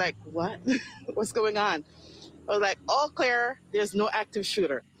everybody like, what? What's going on? I was like, all clear, there's no active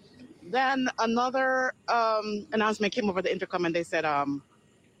shooter. Then another announcement came over the intercom, and they said,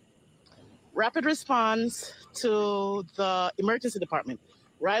 rapid response to the emergency department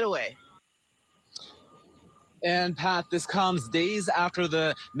right away. And Pat, this comes days after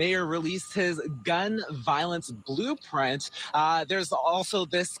the mayor released his gun violence blueprint. There's also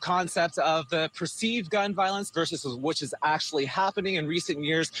this concept of the perceived gun violence versus which is actually happening. In recent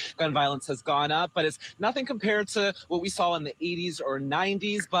years, gun violence has gone up, but it's nothing compared to what we saw in the 80s or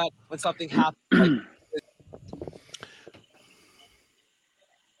 90s. But when something happens like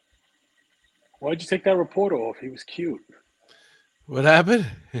Why'd you take that reporter off? He was cute. What happened?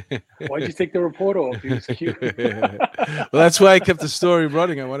 Why'd you take the reporter off? He was cute. Well, that's why I kept the story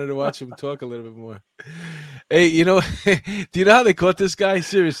running. I wanted to watch him talk a little bit more. Hey, you know, do you know how they caught this guy?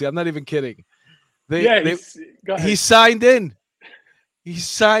 Seriously, I'm not even kidding. He signed in. He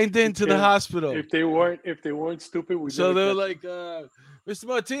signed into the hospital. If they weren't stupid, so they were like, Mr.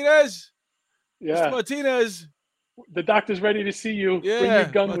 Martinez. Yeah. Mr. Martinez. The doctor's ready to see you. Yeah, bring your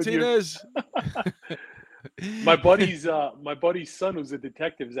gun Martinez. with you. My buddy's son, who's a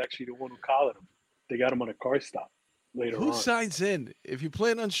detective, is actually the one who collared him. They got him on a car stop later on. Who signs in? If you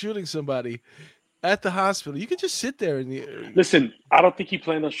plan on shooting somebody at the hospital, you could just sit there and listen. I don't think he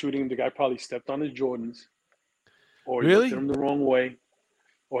planned on shooting him. The guy probably stepped on his Jordans, or he looked at him the wrong way,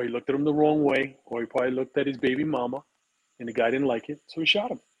 or he probably looked at his baby mama, and the guy didn't like it, so he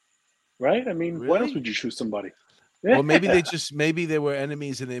shot him. Right? I mean, why else would you shoot somebody? Well, maybe they were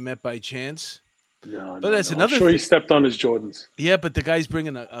enemies and they met by chance. No, but that's another. I'm sure he stepped on his Jordans. Yeah, but the guy's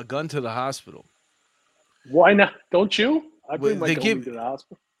bringing a gun to the hospital. Why not? Don't you? I bring my gun to the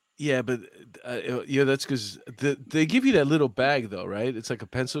hospital. Yeah, but that's because they give you that little bag though, right? It's like a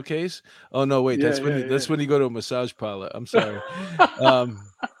pencil case. Oh no, wait, that's when you go to a massage parlor. I'm sorry.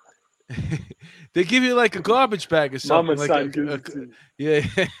 They give you like a garbage bag or something. Yeah.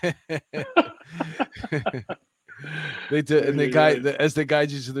 They do, and as they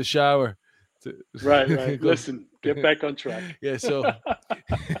guide you to the shower. Right. Listen, get back on track. Yeah, so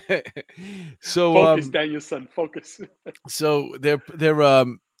focus, Daniel, son, focus. So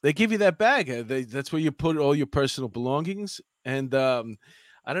they give you that bag. That's where you put all your personal belongings. And I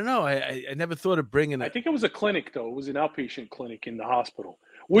don't know. I never thought of bringing it. I think it was a clinic, though. It was an outpatient clinic in the hospital,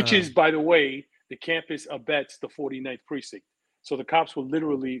 which is, by the way, the campus abuts the 49th precinct. So the cops were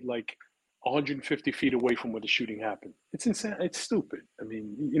literally like 150 feet away from where the shooting happened. It's insane. It's stupid. I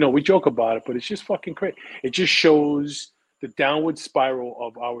mean, we joke about it, but it's just fucking crazy. It just shows the downward spiral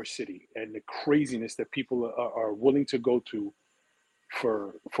of our city and the craziness that people are willing to go to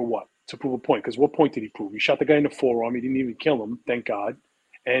for what? To prove a point. Because what point did he prove? He shot the guy in the forearm. He didn't even kill him, thank God.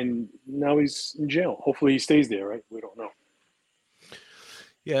 And now he's in jail. Hopefully he stays there, right? We don't know.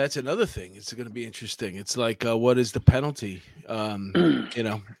 Yeah, that's another thing. It's going to be interesting. It's like, what is the penalty?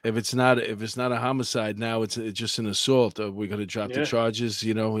 If it's not a homicide, now it's just an assault. We're going to drop the charges.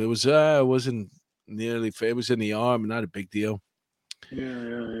 It wasn't nearly. It was in the arm, not a big deal.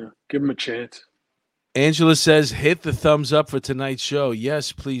 Yeah. Give him a chance. Angela says, "Hit the thumbs up for tonight's show."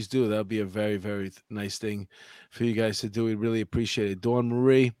 Yes, please do. That'll be a very, very nice thing for you guys to do. We really appreciate it. Dawn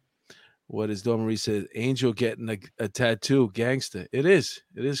Marie. What is Dawn Marie said? Angel getting a tattoo, gangster. It is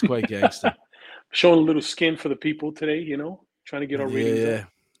quite gangster. Showing a little skin for the people today, trying to get our ratings up.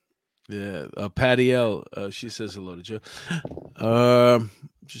 Yeah. Patty L, she says hello to Joe.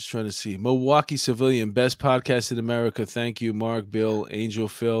 Just trying to see. Milwaukee Civilian, best podcast in America. Thank you, Mark, Bill, Angel,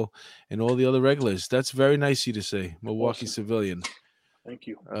 Phil, and all the other regulars. That's very nice of you to say. Milwaukee Civilian. Thank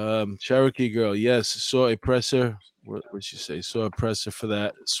you. Cherokee girl, yes, saw a presser. What'd she say? Saw a presser for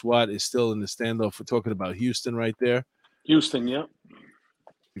that. SWAT is still in the standoff. We're talking about Houston right there. Houston, yeah.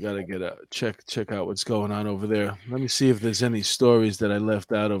 We gotta get a check out what's going on over there. Let me see if there's any stories that I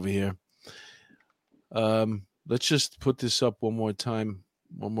left out over here. Let's just put this up one more time.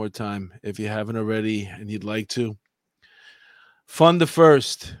 If you haven't already and you'd like to. Fund the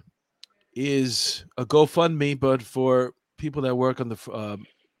First is a GoFundMe, but for people that work on the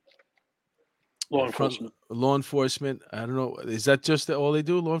law enforcement. Law enforcement. I don't know. Is that just all they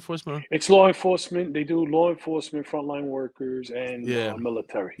do? Law enforcement? It's law enforcement. They do law enforcement, frontline workers, and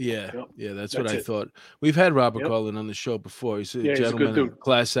military. Yeah, Yep. yeah. That's what I it. thought. We've had Robert Yep. Collin on the show before. He's a Yeah, he's a gentleman, good dude.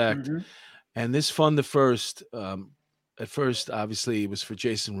 class act. Mhm. And this Fund the First, at first, obviously, it was for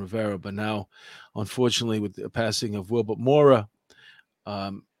Jason Rivera, but now, unfortunately, with the passing of Wilbert Mora,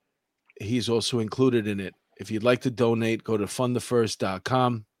 he's also included in it. If you'd like to donate, go to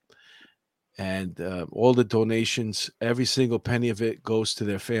fundthefirst.com. And all the donations, every single penny of it goes to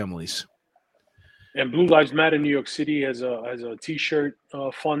their families. And Blue Lives Matter New York City has a T-shirt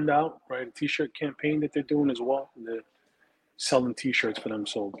fund out, right? A T-shirt campaign that they're doing as well. They're selling T-shirts for them.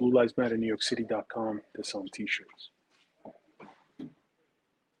 So Blue Lives Matter New York City.com. They're selling T-shirts.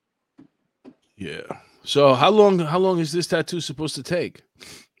 Yeah. So how long is this tattoo supposed to take?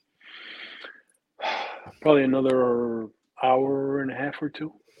 Probably another hour and a half or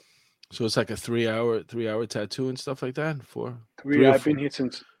two. So it's like a 3-hour tattoo and stuff like that. I've been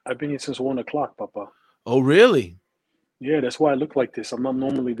here since 1 o'clock, Papa. Oh, really? Yeah, that's why I look like this. I'm not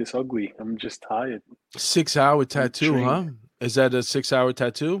normally this ugly. I'm just tired. 6-hour tattoo, huh? Is that a 6-hour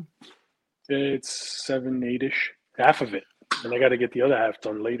tattoo? It's 7-8ish, half of it, and I got to get the other half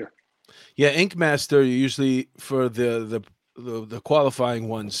done later. Yeah, Ink Master usually for the qualifying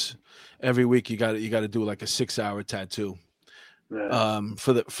ones every week you got to do like a 6-hour tattoo. Yeah.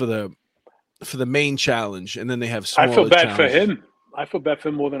 For the main challenge, and then they have smaller I feel bad for challenges. him. I feel bad for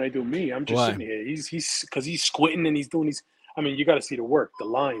him more than I do me. I'm just Why? sitting here. He's because he's squinting and he's doing these. I mean, you got to see the work, the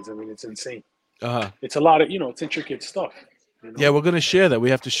lines. I mean, it's insane. It's a lot of it's intricate stuff. You know? Yeah, we're gonna share that. We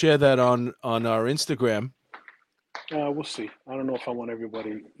have to share that on our Instagram. We'll see. I don't know if I want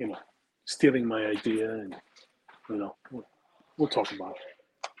everybody, stealing my idea, and we'll talk about it.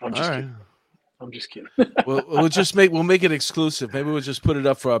 I'm just kidding. I'm just kidding. We'll make it exclusive. Maybe we'll just put it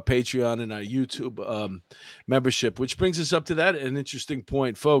up for our Patreon and our YouTube membership, which brings us up to an interesting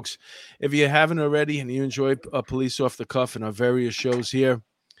point, folks. If you haven't already and you enjoy Police Off the Cuff and our various shows here,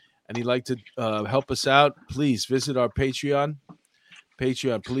 and you'd like to help us out, please visit our Patreon,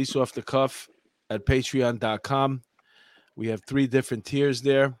 Police Off the Cuff at patreon.com. We have 3 different tiers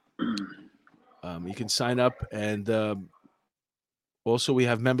there. You can sign up, and also we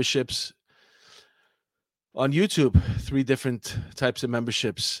have memberships on YouTube, 3 different types of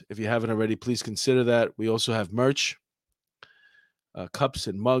memberships. If you haven't already, please consider that. We also have merch, cups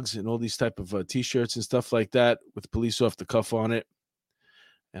and mugs and all these type of T-shirts and stuff like that with Police Off the Cuff on it.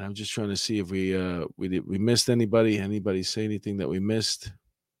 And I'm just trying to see if we missed anybody. Anybody say anything that we missed?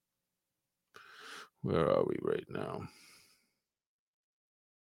 Where are we right now?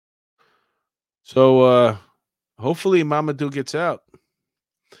 So hopefully Mamadou gets out.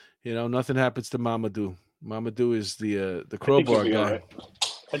 Nothing happens to Mamadou. Mamadou is the crowbar guy. Right.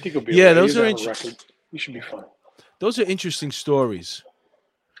 I think he'll be. Yeah, right. those are He should be fine. Those are interesting stories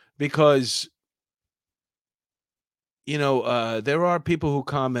because there are people who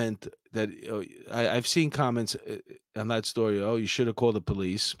comment that I've seen comments on that story. Oh, you should have called the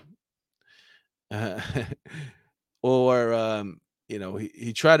police, or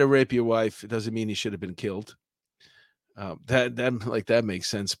he tried to rape your wife. It doesn't mean he should have been killed. That makes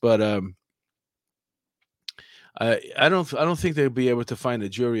sense, but I don't think they'll be able to find a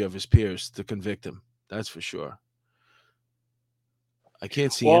jury of his peers to convict him. That's for sure. I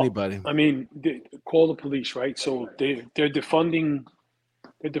can't see anybody. I mean, call the police, right? So they're defunding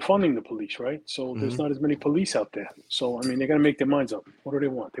the police, right? So there's not as many police out there. So I mean, they're gonna make their minds up. What do they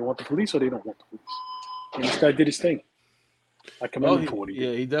want? They want the police, or they don't want the police? And this guy did his thing. I commend him for what he did.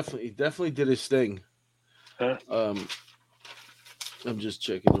 Yeah, he definitely did his thing. Huh? I'm just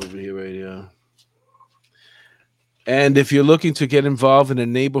checking over here right now. And if you're looking to get involved in a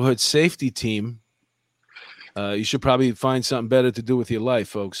neighborhood safety team, you should probably find something better to do with your life,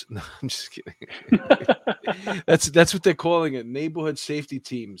 folks. No, I'm just kidding. That's what they're calling it, neighborhood safety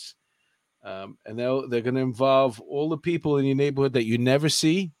teams. And they're going to involve all the people in your neighborhood that you never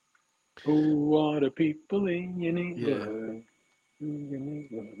see. Who are the people in your neighborhood? Yeah.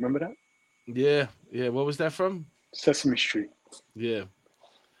 Remember that? Yeah. What was that from? Sesame Street. Yeah.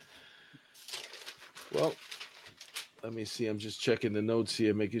 Well, Let me see. I'm just checking the notes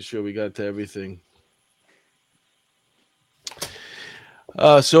here, making sure we got to everything.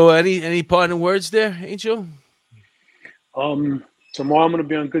 So any parting words there, Angel? Tomorrow I'm gonna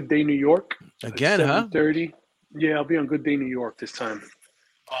be on Good Day New York. Again, huh? 7:30. Yeah, I'll be on Good Day New York this time.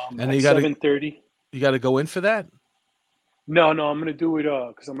 And at you got 7:30. You got to go in for that? No, I'm gonna do it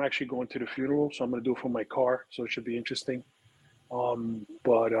because I'm actually going to the funeral, so I'm gonna do it from my car, so it should be interesting. I'm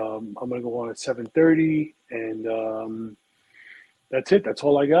gonna go on at 7:30, and that's it. That's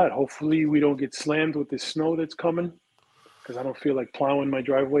all I got. Hopefully, we don't get slammed with this snow that's coming, because I don't feel like plowing my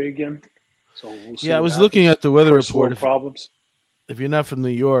driveway again. So we'll see. Yeah, I what was looking happens. at the weather First report. world problems. If you're not from New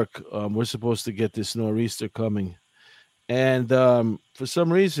York, we're supposed to get this nor'easter coming, and for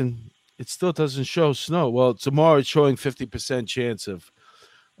some reason, it still doesn't show snow. Well, tomorrow it's showing 50% chance of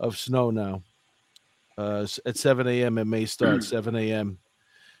snow now. At 7 a.m. it may start 7 a.m.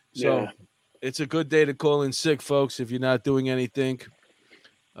 So Yeah. it's a good day to call in sick, folks. If you're not doing anything,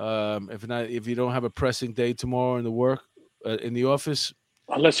 if you don't have a pressing day tomorrow in the office,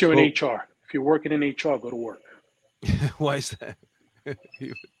 Unless you're in HR. If you're working in HR, go to work. Why is that?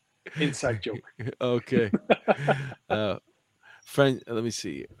 Inside joke. Okay. Friend, let me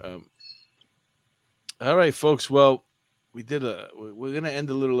see. All right, folks. Well, we're going to end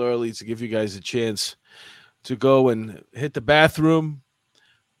a little early to give you guys a chance to go and hit the bathroom,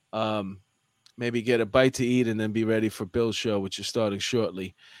 maybe get a bite to eat, and then be ready for Bill's show, which is starting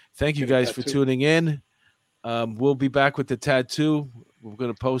shortly. Thank you guys for tuning in. We'll be back with the tattoo. We're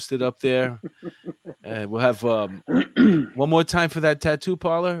going to post it up there. And we'll have one more time for that tattoo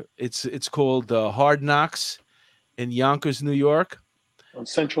parlor. It's called Hard Knocks in Yonkers, New York. On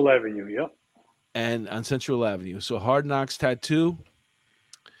Central Avenue, yep. And on Central Avenue. So Hard Knocks Tattoo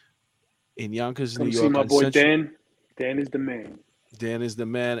in Yonkers, Come New see York. my on boy Central- Dan. Dan is the man. Dan is the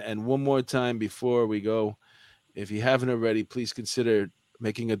man. And one more time before we go, if you haven't already, please consider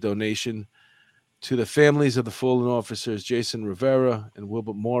making a donation to the families of the fallen officers, Jason Rivera and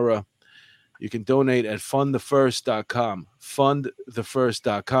Wilbert Mora. You can donate at fundthefirst.com.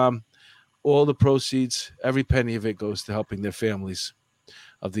 Fundthefirst.com. All the proceeds, every penny of it goes to helping their families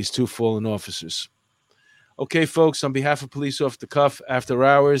of these two fallen officers. Okay, folks, on behalf of Police Off the Cuff After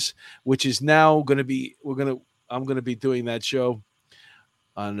Hours, which is now going to be, I'm going to be doing that show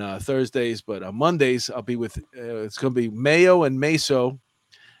on Thursdays, but on Mondays, I'll be with, it's going to be Mayo and Meso,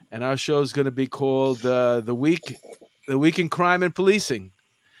 and our show is going to be called The Week in Crime and Policing.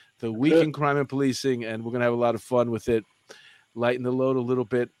 The Week in Crime and Policing, and we're going to have a lot of fun with it, lighten the load a little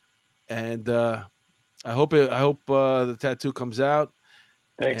bit, and I hope the tattoo comes out.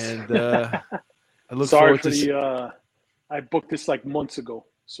 Thanks. And I look Sorry forward for to I booked this like months ago.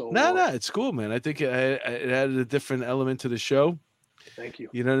 So No, it's cool, man. I think it added a different element to the show. Thank you.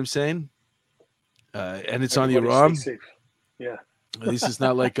 You know what I'm saying? And it's on your Everybody arm. stay safe. Yeah. At least it's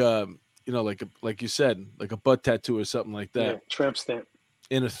not like like you said, like a butt tattoo or something like that. Yeah, tramp stamp.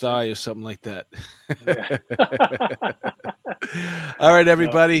 In a thigh or something like that. All right,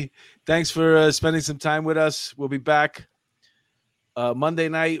 everybody. Thanks for spending some time with us. We'll be back Monday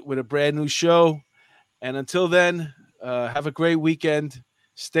night with a brand new show. And until then, have a great weekend.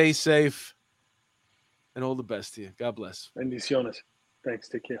 Stay safe. And all the best to you. God bless. Bendiciones. Thanks.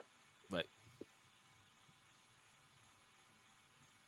 Take care. Bye.